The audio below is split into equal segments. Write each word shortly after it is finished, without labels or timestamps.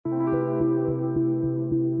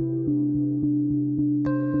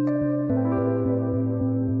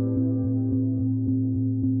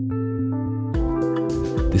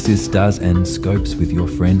This is Stars and Scopes with your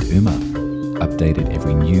friend Uma, updated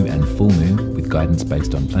every new and full moon with guidance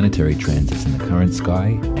based on planetary transits in the current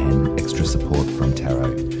sky and extra support from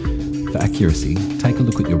tarot. For accuracy, take a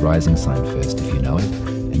look at your rising sign first if you know it,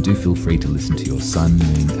 and do feel free to listen to your sun,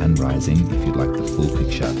 moon and rising if you'd like the full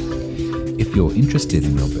picture. If you're interested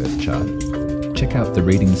in your birth chart, check out the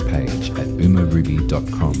readings page at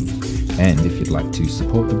umaruby.com. And if you'd like to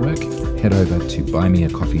support the work, head over to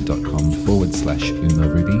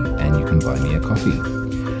buymeacoffee.com/umaruby and you can buy me a coffee.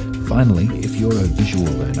 Finally, if you're a visual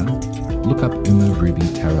learner, look up Uma Ruby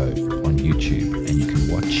Tarot on YouTube and you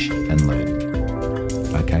can watch and learn.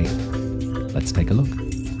 Okay, let's take a look.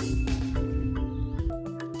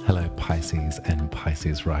 Hello Pisces and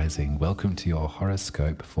Pisces rising. Welcome to your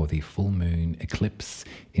horoscope for the full moon eclipse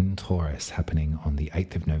in Taurus happening on the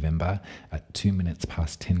 8th of November at 2 minutes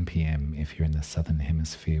past 10 p.m. if you're in the southern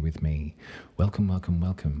hemisphere with me. Welcome, welcome,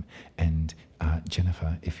 welcome. And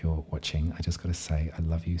Jennifer, if you're watching, I just got to say I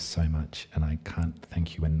love you so much and I can't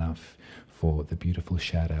thank you enough for the beautiful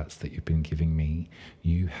shout outs that you've been giving me.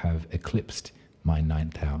 You have eclipsed my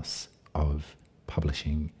 9th house of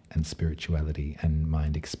publishing and spirituality and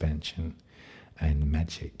mind expansion and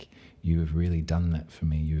magic. You have really done that for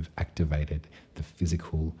me. You've activated the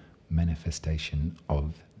physical manifestation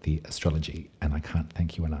of the astrology and I can't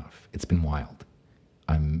thank you enough. It's been wild.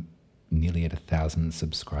 I'm nearly at 1,000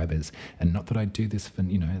 subscribers, and not that I do this for,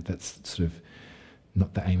 that's sort of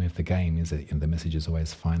not the aim of the game, is it? The message is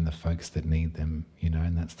always find the folks that need them,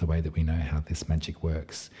 and that's the way that we know how this magic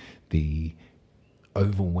works. The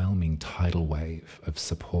overwhelming tidal wave of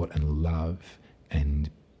support and love and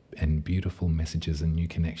beautiful messages and new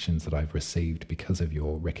connections that I've received because of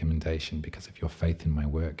your recommendation, because of your faith in my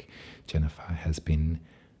work, Jennifer, has been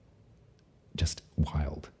just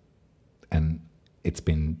wild. And it's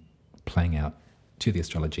been playing out to the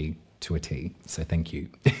astrology to a T, so thank you.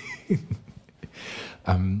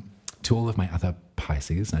 To all of my other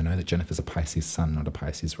Pisces, I know that Jennifer's a Pisces sun, not a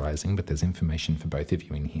Pisces rising, but there's information for both of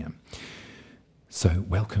you in here. So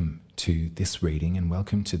welcome to this reading and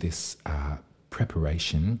welcome to this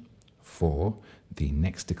preparation for the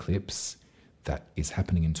next eclipse that is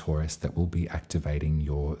happening in Taurus that will be activating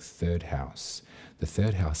your third house. The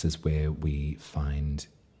third house is where we find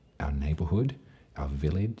our neighborhood, our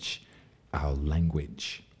village, our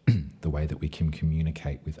language, the way that we can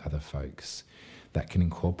communicate with other folks. That can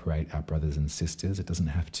incorporate our brothers and sisters. It doesn't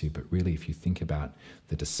have to, but really if you think about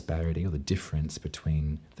the disparity or the difference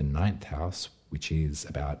between the 9th house, which is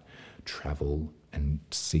about travel and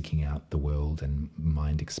seeking out the world and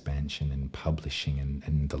mind expansion and publishing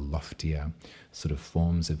and the loftier sort of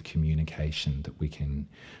forms of communication that we can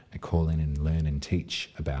call in and learn and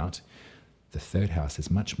teach about. The third house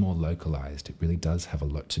is much more localized. It really does have a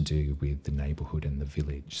lot to do with the neighborhood and the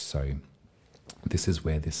village. So this is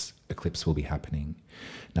where this eclipse will be happening.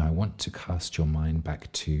 Now I want to cast your mind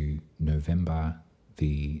back to November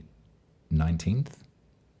the 19th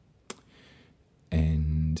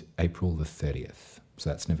and April the 30th. So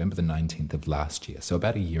that's November the 19th of last year, so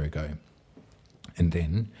about a year ago. And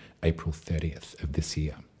then April 30th of this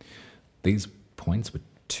year. These points were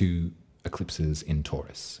 2 eclipses in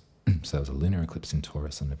Taurus. So there was a lunar eclipse in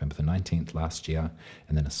Taurus on November the 19th last year,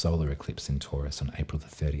 and then a solar eclipse in Taurus on April the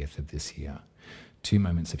 30th of this year. 2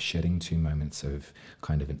 moments of shedding, 2 moments of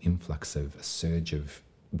kind of an influx of a surge of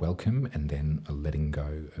welcome, and then a letting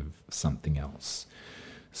go of something else.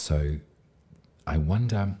 So I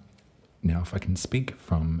wonder, now if I can speak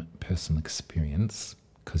from personal experience,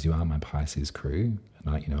 because you are my Pisces crew,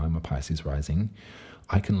 and I'm a Pisces rising,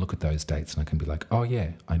 I can look at those dates and I can be like, oh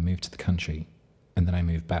yeah, I moved to the country, and then I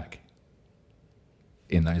moved back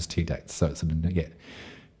in those 2 dates. So it's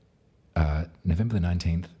November the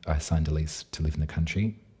 19th, I signed a lease to live in the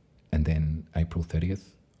country, and then April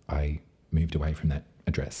 30th, I moved away from that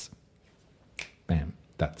address. Bam,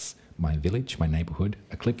 that's my village, my neighborhood,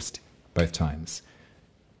 eclipsed both times.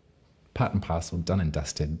 Part and parcel, done and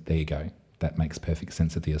dusted, there you go. That makes perfect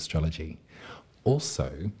sense of the astrology.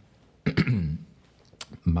 Also,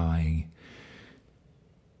 my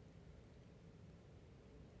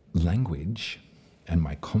language and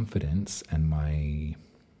my confidence and my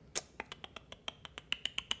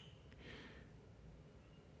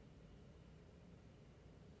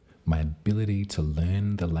ability to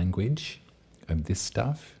learn the language of this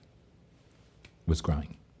stuff was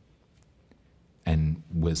growing and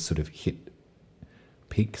was sort of hit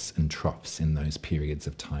peaks and troughs in those periods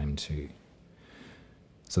of time too.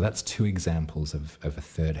 So that's 2 examples of a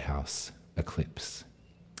third house eclipse.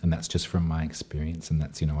 And that's just from my experience, and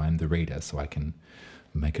that's, I'm the reader, so I can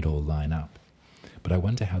make it all line up. But I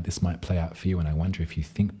wonder how this might play out for you, and I wonder if you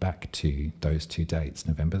think back to those 2 dates,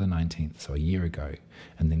 November the 19th, so a year ago,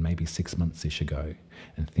 and then maybe 6 months-ish ago,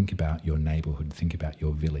 and think about your neighbourhood, think about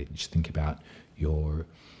your village, think about your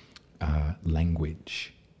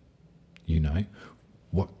language, you know,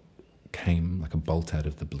 what came like a bolt out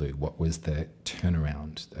of the blue, what was the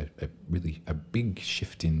turnaround, a big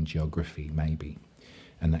shift in geography maybe,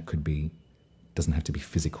 and that could be, doesn't have to be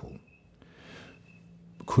physical,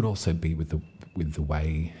 could also be with the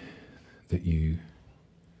way that you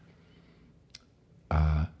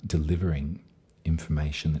are delivering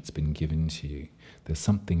information that's been given to you. There's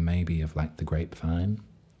something maybe of like the grapevine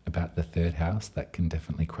about the third house that can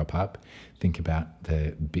definitely crop up. Think about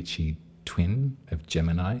the bitchy twin of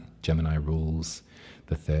Gemini. Gemini rules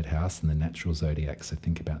the third house and the natural zodiac, so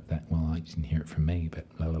think about that. Well, I didn't hear it from me, but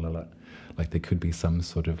la la la la. Like there could be some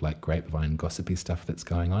sort of like grapevine gossipy stuff that's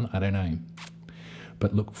going on. I don't know.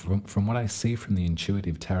 But look, from what I see from the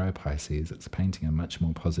intuitive tarot, Pisces, it's painting a much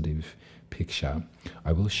more positive picture.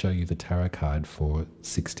 I will show you the tarot card for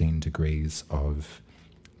 16 degrees of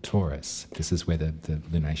Taurus. This is where the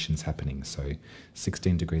lunation's happening. So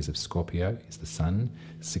 16 degrees of Scorpio is the sun,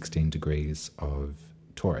 16 degrees of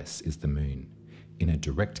Taurus is the moon, in a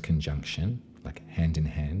direct conjunction, like hand in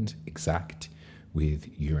hand, exact, with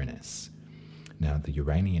Uranus. Now, the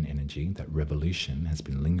Uranian energy, that revolution, has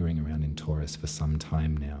been lingering around in Taurus for some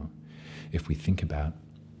time now. If we think about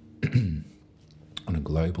on a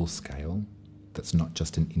global scale, that's not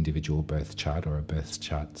just an individual birth chart or a birth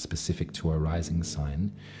chart specific to a rising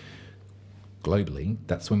sign. Globally,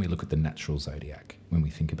 that's when we look at the natural zodiac, when we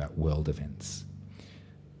think about world events.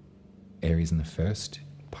 Aries in the 1st,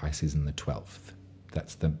 Pisces in the 12th.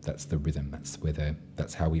 That's the rhythm.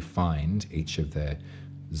 That's how we find each of the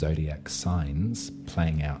zodiac signs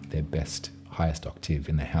playing out their best, highest octave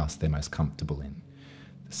in the house they're most comfortable in.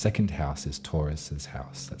 The second house is Taurus's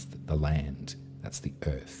house. That's the land. That's the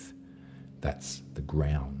earth. That's the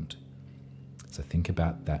ground. So think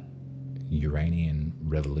about that Uranian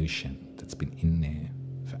revolution that's been in there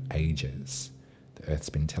for ages. The earth's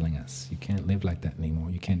been telling us, you can't live like that anymore.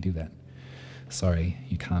 You can't do that. Sorry,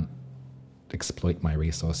 you can't exploit my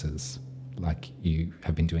resources like you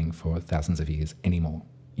have been doing for thousands of years anymore.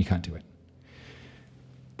 You can't do it.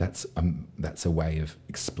 That's a way of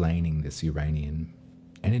explaining this Uranian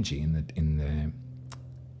energy in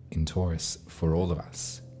Taurus for all of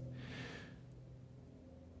us.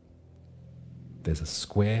 There's a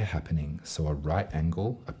square happening, so a right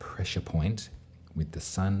angle, a pressure point with the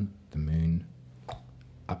sun, the moon,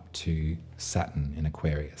 up to Saturn in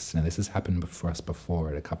Aquarius. Now this has happened for us before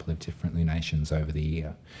at a couple of different lunations over the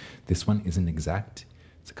year. This one isn't exact,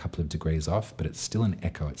 it's a couple of degrees off, but it's still an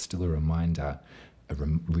echo, it's still a reminder,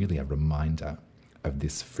 really a reminder of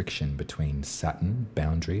this friction between Saturn,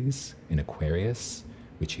 boundaries in Aquarius,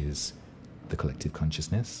 which is the collective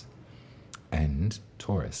consciousness, and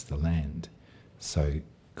Taurus, the land. So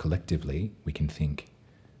collectively, we can think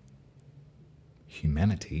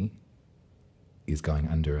humanity is going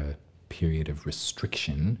under a period of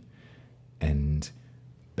restriction and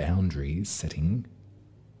boundaries setting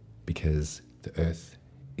because the earth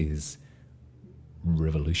is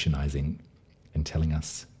revolutionizing and telling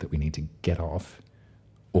us that we need to get off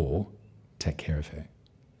or take care of her.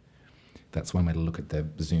 That's one way to look at the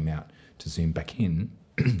zoom out. To zoom back in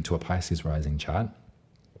to a Pisces rising chart,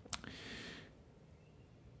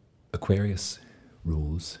 Aquarius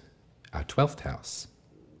rules our 12th house,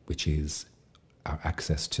 which is our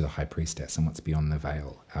access to the high priestess and what's beyond the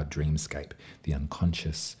veil, our dreamscape, the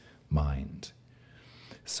unconscious mind.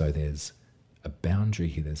 So there's a boundary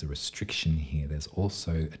here, there's a restriction here, there's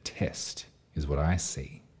also a test, is what I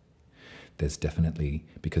see. There's definitely,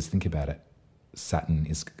 because think about it, Saturn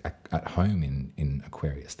is at home in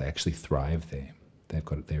Aquarius. They actually thrive there.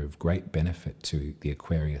 They're of great benefit to the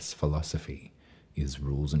Aquarius philosophy, is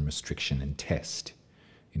rules and restriction and test,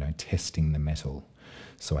 testing the metal.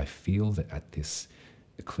 So I feel that at this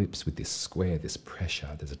eclipse with this square, this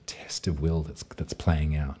pressure, there's a test of will that's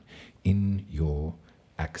playing out in your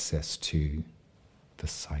access to the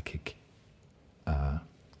psychic,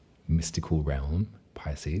 mystical realm,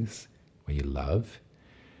 Pisces, where you love,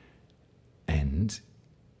 and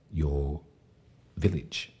your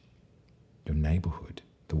village, your neighborhood,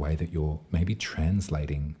 the way that you're maybe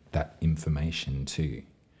translating that information to.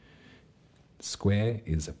 Square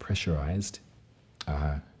is a pressurized,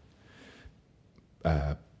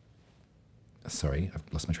 sorry, I've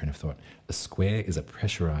lost my train of thought. A square is a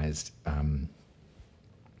pressurized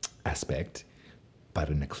aspect, but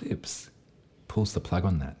an eclipse pulls the plug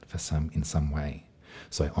on that in some way.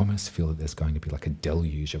 So I almost feel that there's going to be like a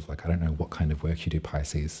deluge of I don't know what kind of work you do,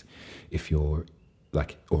 Pisces. If you're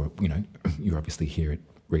like, or, you know, you're obviously here at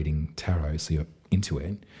reading tarot, so you're into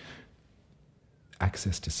it.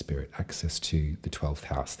 Access to spirit, access to the 12th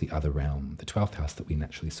house, the other realm, the 12th house that we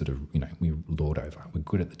naturally sort of, you know, we lord over. We're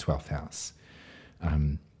good at the 12th house.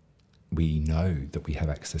 We know that we have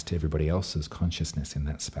access to everybody else's consciousness in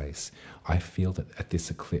that space. I feel that at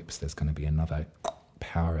this eclipse, there's going to be another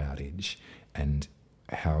power outage, and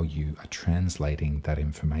how you are translating that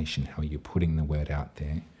information, how you're putting the word out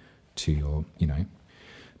there to your, you know,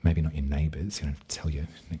 maybe not your neighbours, you don't have to tell your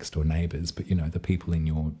next door neighbours, but, you know, the people in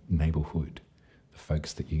your neighbourhood, the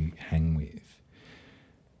folks that you hang with.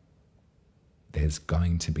 There's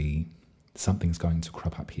going to be, something's going to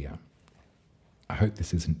crop up here. I hope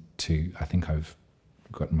this isn't too, I think I've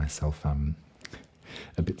gotten myself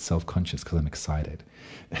a bit self-conscious because I'm excited.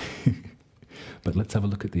 But let's have a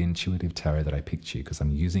look at the intuitive tarot that I picked you, because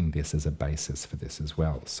I'm using this as a basis for this as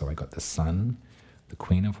well. So I got the Sun, the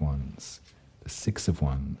Queen of Wands, the Six of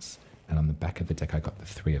Wands, and on the back of the deck I got the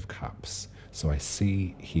Three of Cups. So I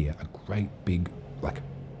see here a great big, like,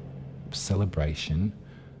 celebration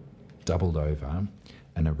doubled over,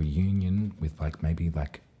 and a reunion with, like, maybe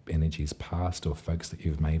like energies past, or folks that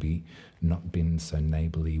you've maybe not been so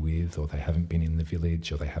neighbourly with, or they haven't been in the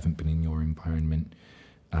village, or they haven't been in your environment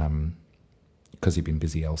because you've been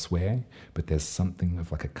busy elsewhere. But there's something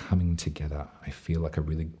of like a coming together. I feel like a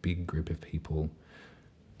really big group of people,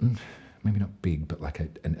 maybe not big, but like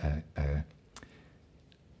an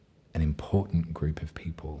important group of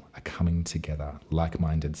people are coming together.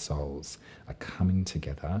 Like-minded souls are coming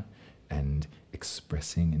together and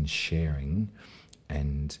expressing and sharing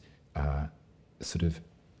and sort of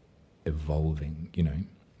evolving, you know.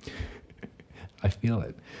 I feel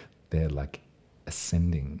it. They're like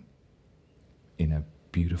ascending in a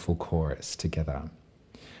beautiful chorus together.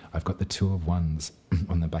 I've got the Two of Wands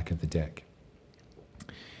on the back of the deck.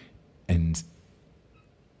 And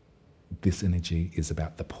this energy is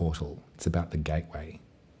about the portal. It's about the gateway.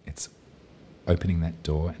 It's opening that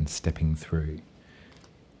door and stepping through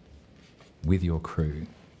with your crew,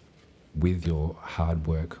 with your hard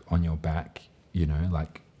work on your back, you know,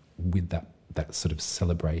 like with that sort of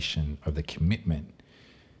celebration of the commitment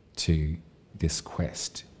to this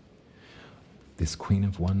quest. This Queen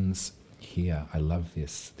of Wands here, I love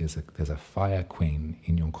this. There's a fire queen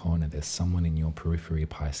in your corner. There's someone in your periphery,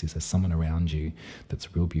 Pisces. There's someone around you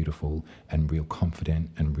that's real beautiful and real confident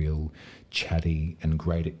and real chatty and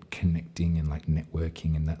great at connecting and like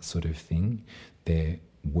networking and that sort of thing. They're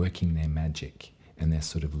working their magic, and they're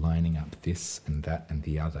sort of lining up this and that and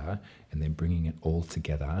the other, and they're bringing it all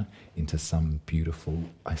together into some beautiful,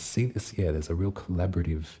 I see this, yeah, there's a real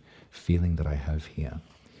collaborative feeling that I have here.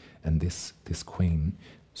 And this queen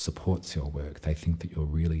supports your work. They think that you're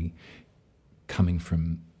really coming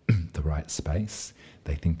from the right space.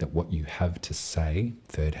 They think that what you have to say,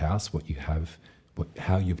 third house,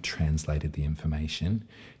 how you've translated the information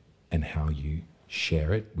and how you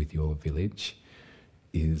share it with your village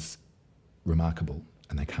is remarkable,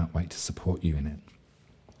 and they can't wait to support you in it.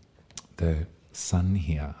 The Sun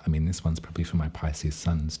here, I mean, this one's probably for my Pisces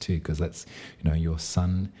suns too, because let's, you know, your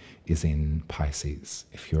Sun is in Pisces.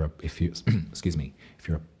 If you're excuse me, if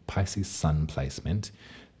you're a Pisces Sun placement,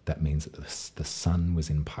 that means that the Sun was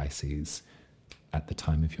in Pisces at the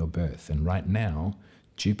time of your birth. And right now,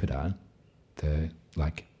 Jupiter, the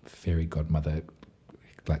like fairy godmother,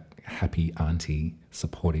 like happy auntie,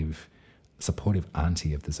 supportive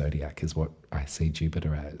auntie of the zodiac is what I see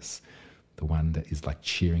Jupiter as. The one that is like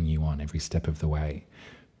cheering you on every step of the way.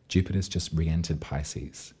 Jupiter's just re-entered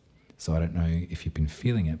Pisces. So I don't know if you've been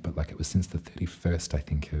feeling it, but like it was since the 31st, I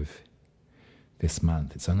think, of this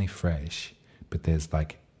month. It's only fresh, but there's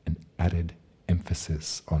like an added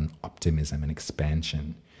emphasis on optimism and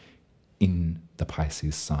expansion in the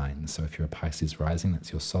Pisces sign. So if you're a Pisces rising,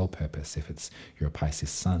 that's your soul purpose. If you're a Pisces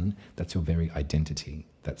sun, that's your very identity.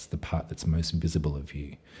 That's the part that's most visible of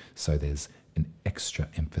you. So there's an extra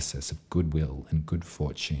emphasis of goodwill and good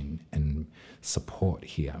fortune and support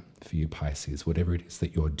here for you Pisces, whatever it is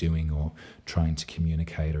that you're doing or trying to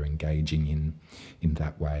communicate or engaging in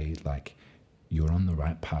that way. Like, you're on the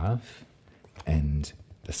right path, and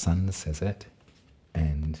the Sun says it,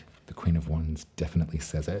 and the Queen of Wands definitely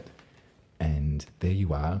says it. And there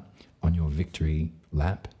you are on your victory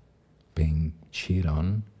lap, being cheered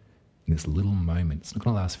on in this little moment. It's not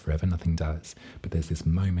going to last forever, nothing does. But there's this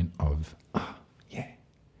moment of, oh, yeah,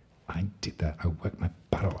 I did that. I worked my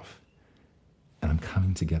butt off. And I'm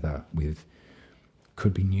coming together with,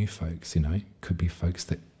 could be new folks, you know, could be folks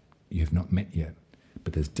that you've not met yet.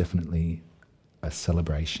 But there's definitely a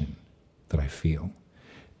celebration that I feel.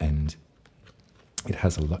 And it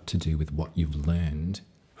has a lot to do with what you've learned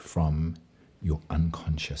from your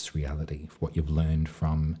unconscious reality, what you've learned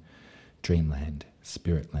from dreamland,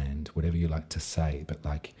 spirit land, whatever you like to say. But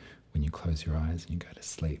like when you close your eyes and you go to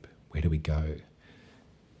sleep, where do we go?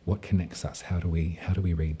 What connects us? How do we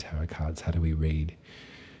read tarot cards? How do we read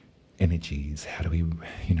energies? How do we,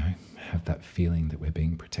 have that feeling that we're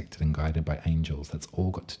being protected and guided by angels? That's all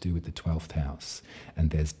got to do with the 12th house. And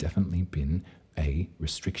there's definitely been a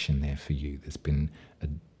restriction there for you. There's been a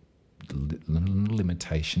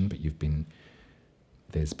limitation, but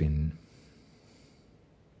there's been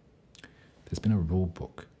a rule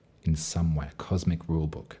book in some way, a cosmic rule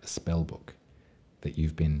book, a spell book that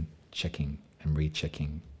you've been checking and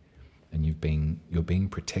rechecking, and you're being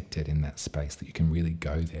protected in that space, that you can really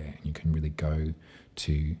go there and you can really go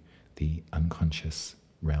to the unconscious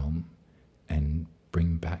realm and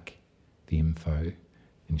bring back the info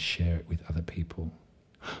and share it with other people.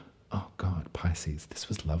 Oh God, Pisces, this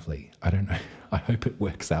was lovely. I don't know. I hope it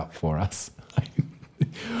works out for us.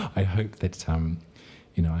 I hope that, I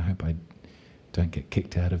hope I don't get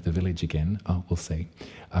kicked out of the village again. Oh, we'll see.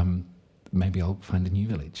 Maybe I'll find a new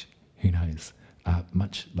village. Who knows?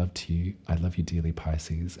 Much love to you. I love you dearly,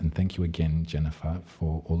 Pisces. And thank you again, Jennifer,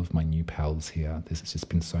 for all of my new pals here. This has just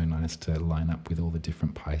been so nice to line up with all the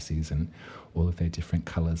different Pisces and all of their different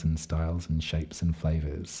colours and styles and shapes and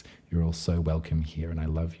flavours. You're all so welcome here, and I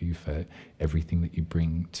love you for everything that you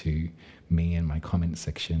bring to me and my comment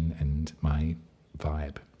section and my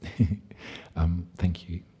vibe. Thank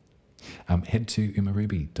you. Head to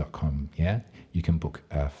umaruby.com, yeah? You can book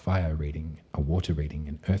a fire reading, a water reading,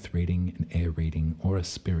 an earth reading, an air reading, or a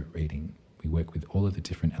spirit reading. We work with all of the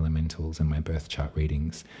different elementals in my birth chart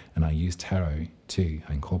readings, and I use tarot too.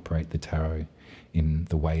 I incorporate the tarot in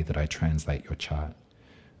the way that I translate your chart,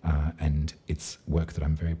 and it's work that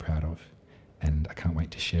I'm very proud of, and I can't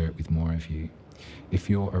wait to share it with more of you. If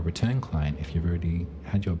you're a return client, if you've already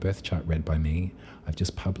had your birth chart read by me, I've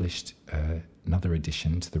just published another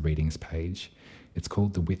addition to the readings page. It's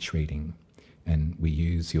called the Witch Reading, and we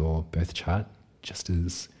use your birth chart just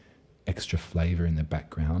as extra flavor in the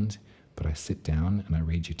background, but I sit down and I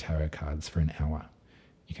read you tarot cards for an hour.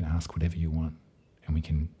 You can ask whatever you want, and we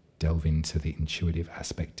can delve into the intuitive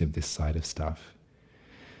aspect of this side of stuff.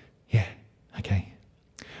 Yeah, okay.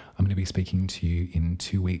 I'm going to be speaking to you in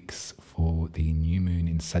 2 weeks for the new moon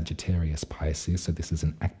in Sagittarius, Pisces. So this is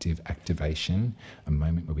an active activation, a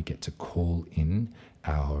moment where we get to call in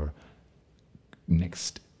our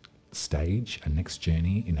next stage, our next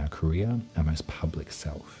journey in our career, our most public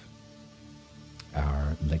self,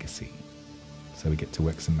 our legacy. So we get to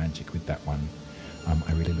work some magic with that one.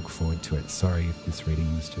 I really look forward to it. Sorry if this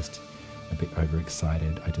reading was just a bit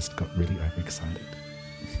overexcited. I just got really overexcited.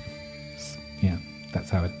 Yeah. That's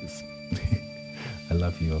how it is. I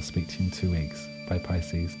love you. I'll speak to you in 2 weeks. Bye,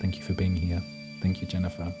 Pisces. Thank you for being here. Thank you,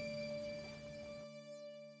 Jennifer.